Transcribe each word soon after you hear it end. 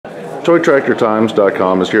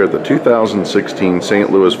ToyTractorTimes.com is here at the 2016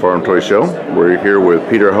 St. Louis Farm Toy Show. We're here with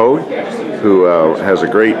Peter Houge, who has a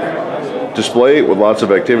great display with lots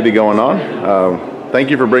of activity going on. Thank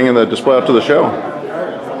you for bringing the display out to the show.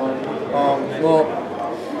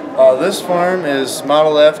 This farm is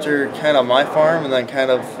modeled after kind of my farm and then kind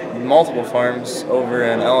of multiple farms over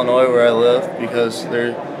in Illinois where I live, because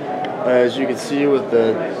they're, as you can see with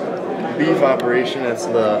the beef operation, it's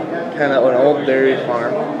the kind of an old dairy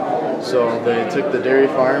farm. So they took the dairy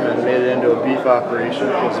farm and made it into a beef operation,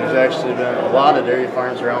 because there's actually been a lot of dairy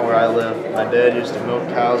farms around where I live. My dad used to milk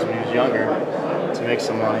cows when he was younger to make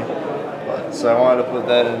some money. So I wanted to put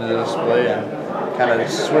that into the display and kind of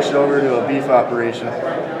switch it over to a beef operation.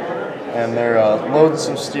 And they're loading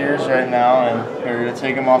some steers right now, and they're going to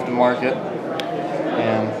take them off the market.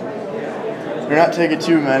 And they're not taking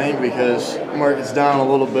too many because the market's down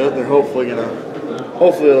a little bit. They're hopefully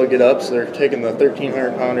it'll get up. So they're taking the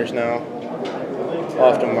 1,300 pounders now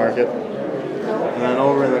off the market. And then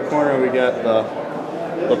over in the corner we got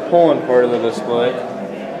the pulling part of the display.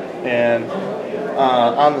 And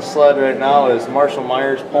on the sled right now is Marshall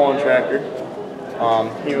Meyer's pulling tractor.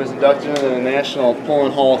 He was inducted into the National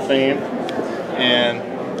Pulling Hall of Fame, and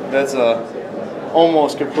that's a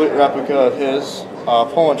almost complete replica of his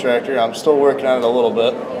pulling tractor. I'm still working on it a little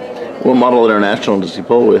bit. What model international does he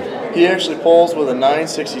pull with? He actually pulls with a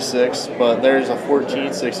 966, but there's a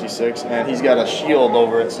 1466, and he's got a shield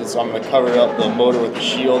over it, so I'm going to cover up the motor with the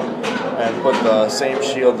shield and put the same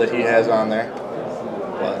shield that he has on there.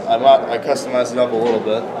 But I customized it up a little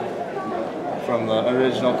bit from the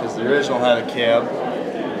original, because the original had a cab.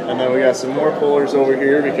 And then we got some more pullers over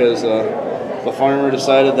here because the farmer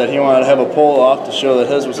decided that he wanted to have a pull off to show that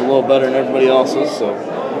his was a little better than everybody else's. So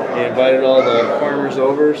he invited all the farmers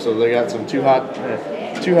over, so they got some too hot to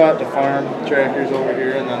farm tractors over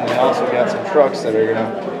here, and then they also got some trucks that are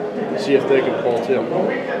gonna see if they can pull too.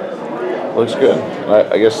 Looks good.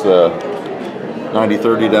 I guess the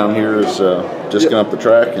 9030 down here is disking up the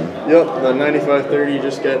track. And yep, the 9530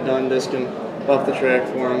 just got done disking up the track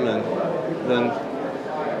for him, and then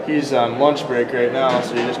he's on lunch break right now,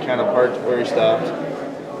 so he just kind of parked where he stopped.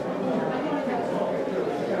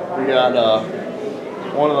 We got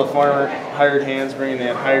one of the farmer hired hands bringing the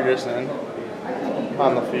anhydrous in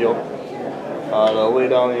on the field to lay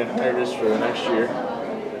down the anhydrous for the next year.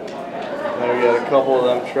 Then we got a couple of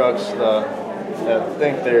them trucks that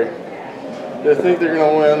think they're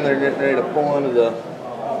gonna win. They're getting ready to pull into the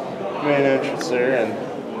main entrance there and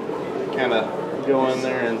kind of go in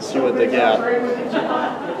there and see what they got.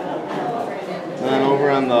 And then over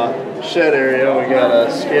on the shed area, we got a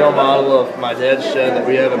scale model of my dad's shed that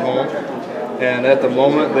we have at home. And at the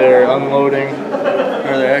moment, they're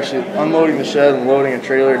actually unloading the shed and loading a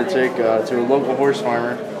trailer to take to a local horse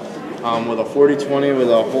farmer with a 4020 with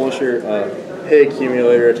a Houge hay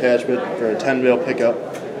accumulator attachment for a 10-bale pickup.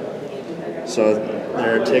 So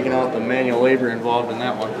they're taking out the manual labor involved in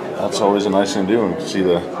that one. that's always a nice thing to do. And see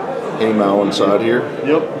the hay mound inside here.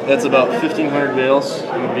 Yep, that's about 1,500 bales.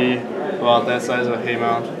 It would be about that size of a hay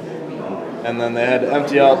mound. And then they had to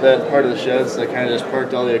empty out that part of the shed, so they kind of just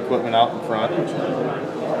parked all the equipment out in front.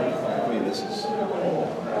 I mean, this is kind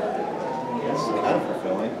of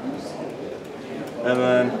fulfilling. And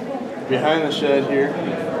then behind the shed here,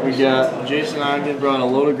 we got Jason Ogden brought a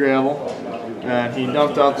load of gravel, and he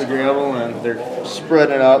dumped out the gravel, and they're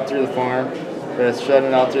spreading it out through the farm. They're shedding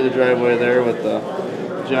it out through the driveway there with the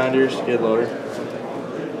John Deere skid loader.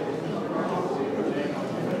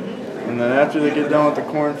 And then after they get done with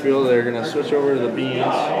the cornfield, they're going to switch over to the beans.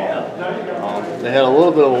 They had a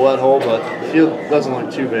little bit of a wet hole, but the field doesn't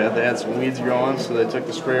look too bad. They had some weeds growing, so they took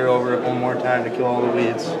the sprayer over it one more time to kill all the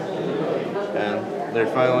weeds. And they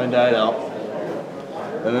finally died out.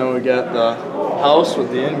 And then we got the house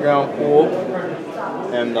with the in-ground pool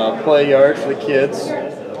and the play yard for the kids.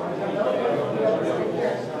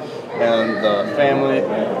 And the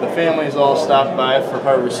family's all stopped by for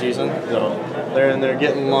harvest season, so they're in there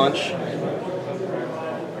getting lunch.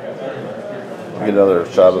 Get another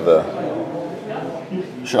shot of the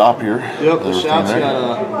shop here. Yep, the shop's got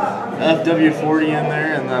a FW40 in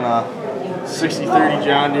there, and then a 6030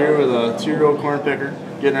 John Deere with a 2-row corn picker,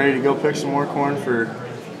 getting ready to go pick some more corn for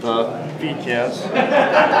the feed calves.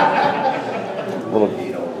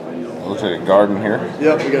 Looks like a garden here.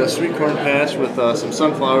 Yep, we got a sweet corn patch with some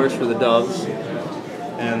sunflowers for the doves.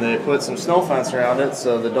 And they put some snow fence around it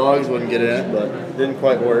so the dogs wouldn't get in it, but it didn't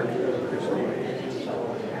quite work.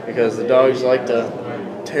 Because the dogs like to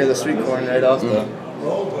tear the sweet corn right off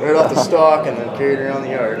the stalk and then carry it around the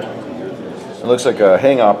yard. It looks like a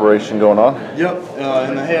haying operation going on. Yep,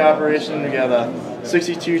 in the hay operation we got a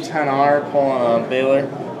 6210R pulling a baler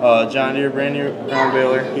John Deere brand new round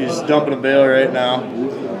baler. He's dumping a bale right now,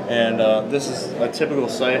 and this is a typical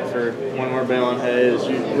site for when we're baling hay. Is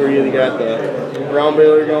we either got the round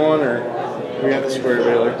baler going or we got the square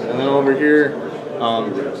baler. And then over here,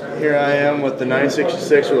 here I am with the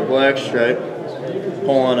 966 with a black stripe,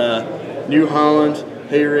 pulling a New Holland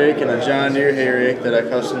hay rake and a John Deere hay rake that I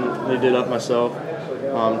customly did up myself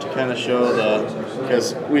to kind of show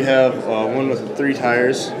because we have one with 3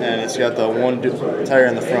 tires and it's got the one tire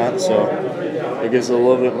in the front, so it gives it a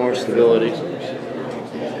little bit more stability.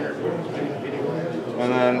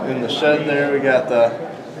 And then in the shed there we got the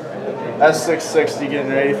S660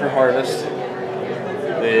 getting ready for harvest.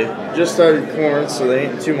 They just started corn, so they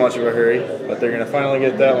ain't too much of a hurry, but they're going to finally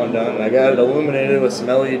get that one done. And I got it illuminated with some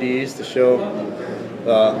LEDs to show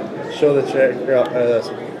the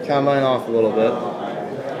combine off a little bit.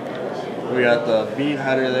 We got the bean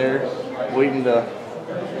header there waiting to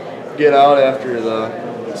get out after the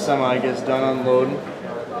semi gets done unloading.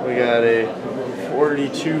 We got a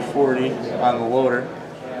 4240 on the loader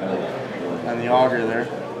and the auger there.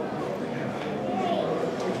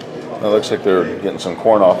 It looks like they're getting some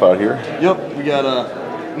corn off out here. Yep, we got a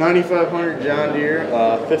 9500 John Deere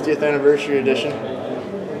 50th anniversary edition.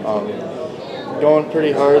 Going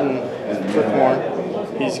pretty hard for corn.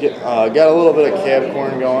 He's got a little bit of cab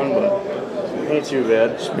corn going, but ain't too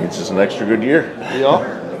bad. This means it's an extra good year. Yep.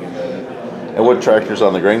 And what tractor's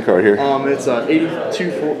on the grain cart here? It's a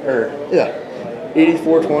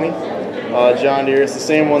 8420 John Deere. It's the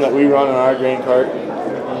same one that we run on our grain cart.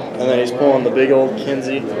 And then he's pulling the big old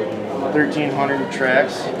Kinsey 1300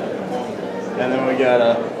 tracks. And then we got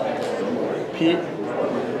a Pete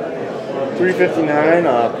 359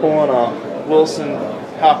 pulling a Wilson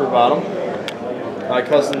hopper bottom. I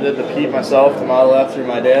custom did the Pete myself to model after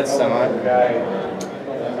my dad's semi.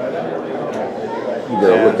 You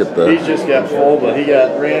gotta look at the. He just got full, but he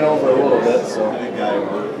got ran over a little bit, so.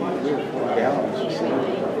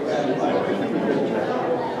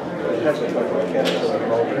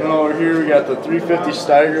 And over here we got the 350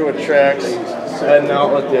 Steiger with tracks heading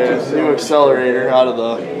out with the new accelerator out of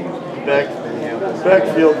the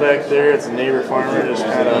backfield back there. It's a neighbor farmer just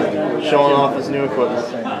kind of showing off his new equipment.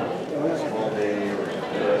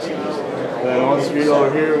 Then once we go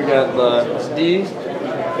over here we got the D.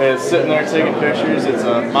 It's sitting there taking pictures. It's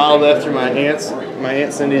modeled after my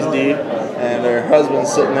Aunt Cindy's D, and her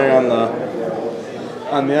husband's sitting there on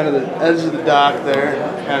the edge of the dock there,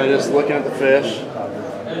 kind of just looking at the fish,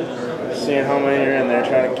 seeing how many are in there,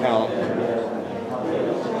 trying to count.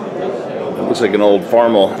 It looks like an old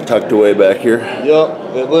farmel tucked away back here.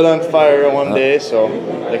 Yep, it lit on fire one day, so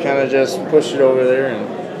they kind of just pushed it over there, and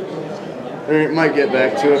they might get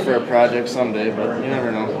back to it for a project someday, but you never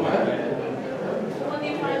know.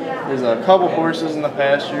 There's a couple horses in the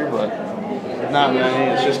pasture, but not many.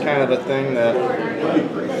 It's just kind of a thing that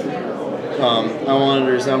I wanted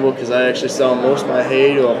to resemble because I actually sell most of my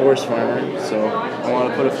hay to a horse farmer, so I want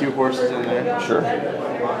to put a few horses in there. Sure.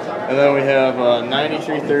 And then we have a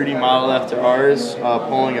 9330 model after ours,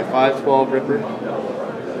 pulling a 512 Ripper.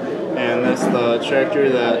 And that's the tractor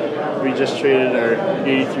that we just traded our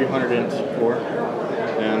 8300 in for.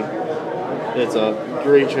 And it's a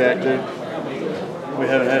great tractor. We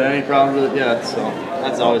haven't had any problems with it yet, so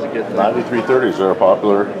that's always a good thing. 9330s are a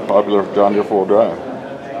popular John Deere four-wheel drive.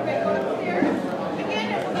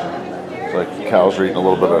 It's like cows are eating a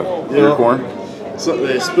little bit of deer corn. So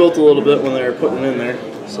they spilt a little bit when they were putting it in there,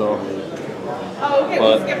 so.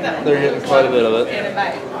 But they're getting quite a bit of it.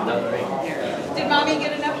 Did Mommy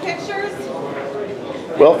get enough pictures?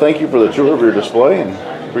 Well, thank you for the tour of your display, and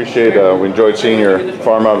appreciate. We enjoyed seeing your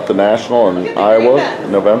farm out at the National in Iowa in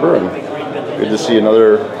November, and good to see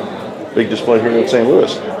another big display here in St.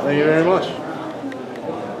 Louis. Thank you very much.